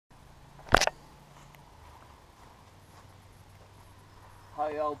How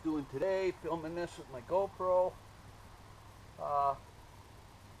y'all doing today? Filming this with my GoPro. Uh,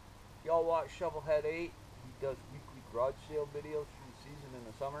 y'all watch Shovelhead 8. He does weekly garage sale videos through the season in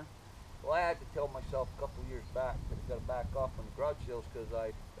the summer. Well, I had to tell myself a couple years back that I got to back off on the garage sales because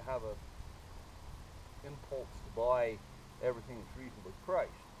I have a impulse to buy everything that's reasonably priced.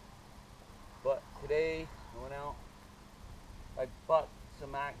 But today I went out. I bought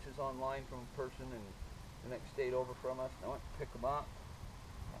some axes online from a person in the next state over from us, and I went to pick them up.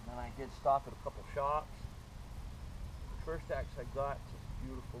 And then I did stop at a couple shops. The first axe I got is this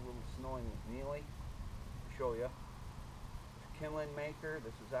beautiful little Snowy McNeely. I'll show you. It's a kindling maker.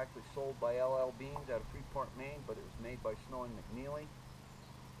 This is actually sold by LL Beans out of Freeport, Maine, but it was made by Snowy McNeely.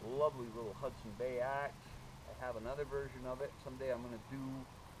 Lovely little Hudson Bay axe. I have another version of it. Someday I'm going to do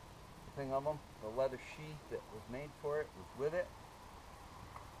a thing of them. The leather sheath that was made for it was with it.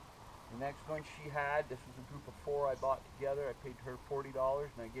 The next one she had, this was a group of 4 I bought together. I paid her $40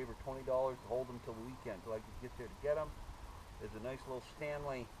 and I gave her $20 to hold them till the weekend, till I could get there to get them. There's a nice little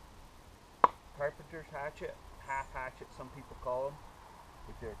Stanley carpenter's hatchet, half hatchet some people call them.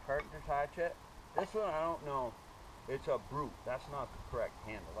 It's their carpenter's hatchet. This one I don't know. It's a brute. That's not the correct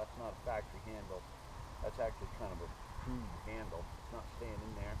handle. That's not a factory handle. That's actually kind of a crude handle. It's not staying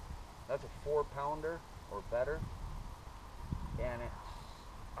in there. That's a 4-pounder or better. And it's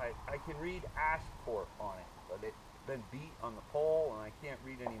I can read Asport on it, but it's been beat on the pole and I can't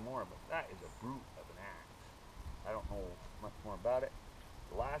read anymore, but that is a brute of an axe. I don't know much more about it.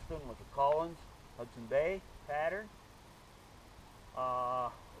 The last one was a Collins Hudson Bay pattern.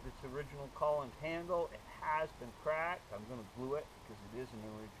 It's original Collins handle. It has been cracked. I'm going to glue it because it is an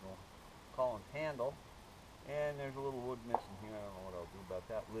original Collins handle. And there's a little wood missing here. I don't know what I'll do about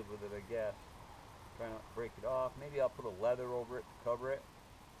that. Live with it, I guess. Try not to break it off. Maybe I'll put a leather over it to cover it.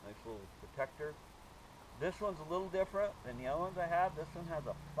 Nice little protector. This one's a little different than the other ones I have. This one has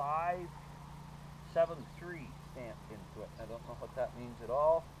a 573 stamped into it. I don't know what that means at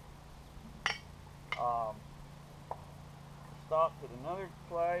all. Stopped at another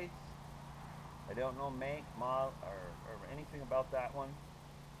place. I don't know make, model, or anything about that one.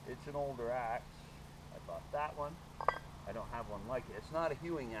 It's an older axe. I bought that one. I don't have one like it. It's not a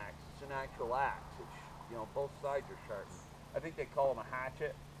hewing axe. It's an actual axe. It's, you know, both sides are sharpened. I think they call them a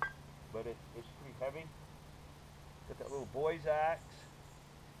hatchet, but it's pretty heavy. Got that little boy's axe.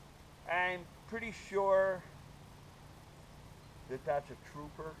 I'm pretty sure that that's a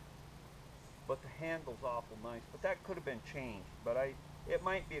trooper, but the handle's awful nice. But that could have been changed. But it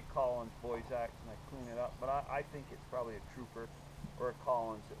might be a Collins boy's axe, and I clean it up. But I think it's probably a trooper or a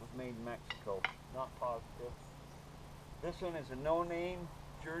Collins. It was made in Mexico. Not positive. This one is a no-name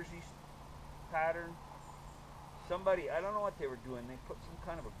Jersey pattern. Somebody, I don't know what they were doing. They put some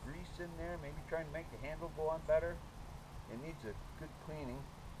kind of a grease in there, maybe trying to make the handle go on better. It needs a good cleaning,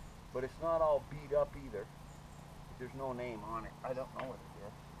 but it's not all beat up either. There's no name on it. I don't know what it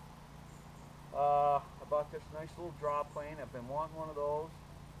is. I bought this nice little draw plane. I've been wanting one of those.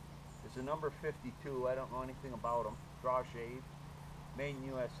 It's a number 52. I don't know anything about them. Draw shave. Made in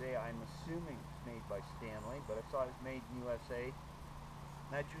USA. I'm assuming it's made by Stanley, but I saw it was made in USA.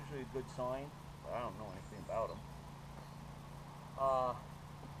 And that's usually a good sign, but I don't know anything about them. I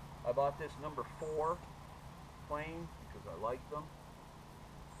bought this number 4 plane because I like them.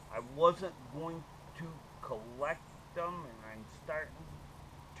 I wasn't going to collect them, and I'm starting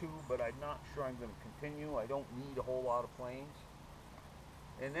to, but I'm not sure I'm going to continue. I don't need a whole lot of planes.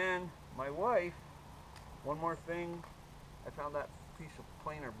 And then my wife, one more thing, I found that piece of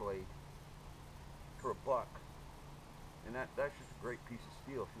planer blade for $1. And that's just a great piece of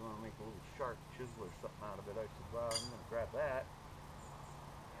steel if you want to make a little sharp chisel or something out of it. I said, well, I'm going to grab that.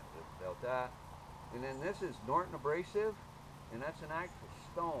 About that. And then this is Norton Abrasive, and that's an actual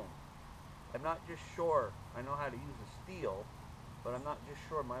stone. I'm not just sure. I know how to use a steel, but I'm not just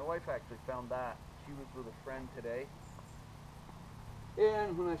sure. My wife actually found that. She was with a friend today.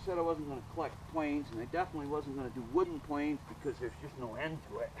 And when I said I wasn't going to collect planes, and I definitely wasn't going to do wooden planes because there's just no end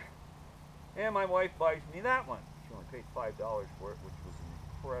to it. And my wife buys me that one. She only paid $5 for it, which was an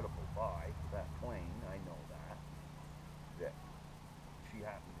incredible buy for that plane. I know that. That she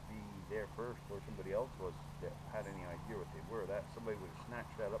happened to be there first where somebody else was that had any idea what they were. That somebody would have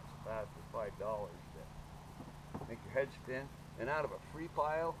snatched that up so fast for $5 that make your head spin. And out of a free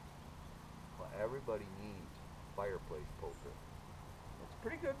pile, well, everybody needs fireplace poker. It's a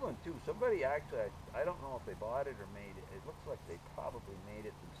pretty good one too. Somebody actually, I don't know if they bought it or made it. It looks like they probably made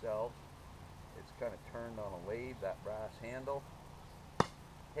it themselves. It's kind of turned on a lathe, that brass handle.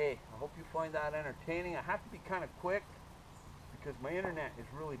 Hey, I hope you find that entertaining. I have to be kind of quick because my internet is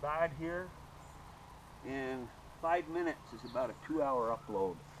really bad here, and 5 minutes is about a 2-hour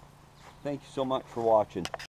upload. Thank you so much for watching.